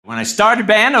I started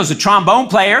band, I was a trombone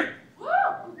player.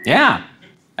 Yeah.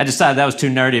 I decided that was too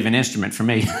nerdy of an instrument for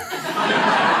me.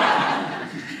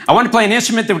 I wanted to play an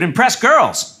instrument that would impress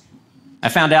girls. I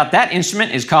found out that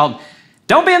instrument is called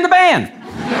Don't Be in the Band.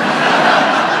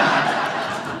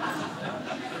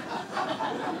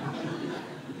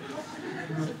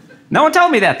 No one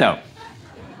told me that, though.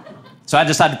 So I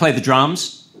decided to play the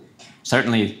drums.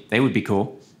 Certainly, they would be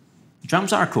cool.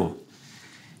 Drums are cool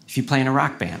if you play in a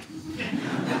rock band.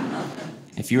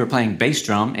 If you were playing bass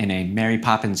drum in a Mary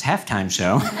Poppins halftime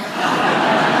show,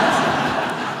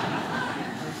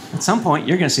 at some point,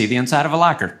 you're going to see the inside of a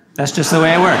locker. That's just the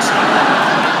way it works.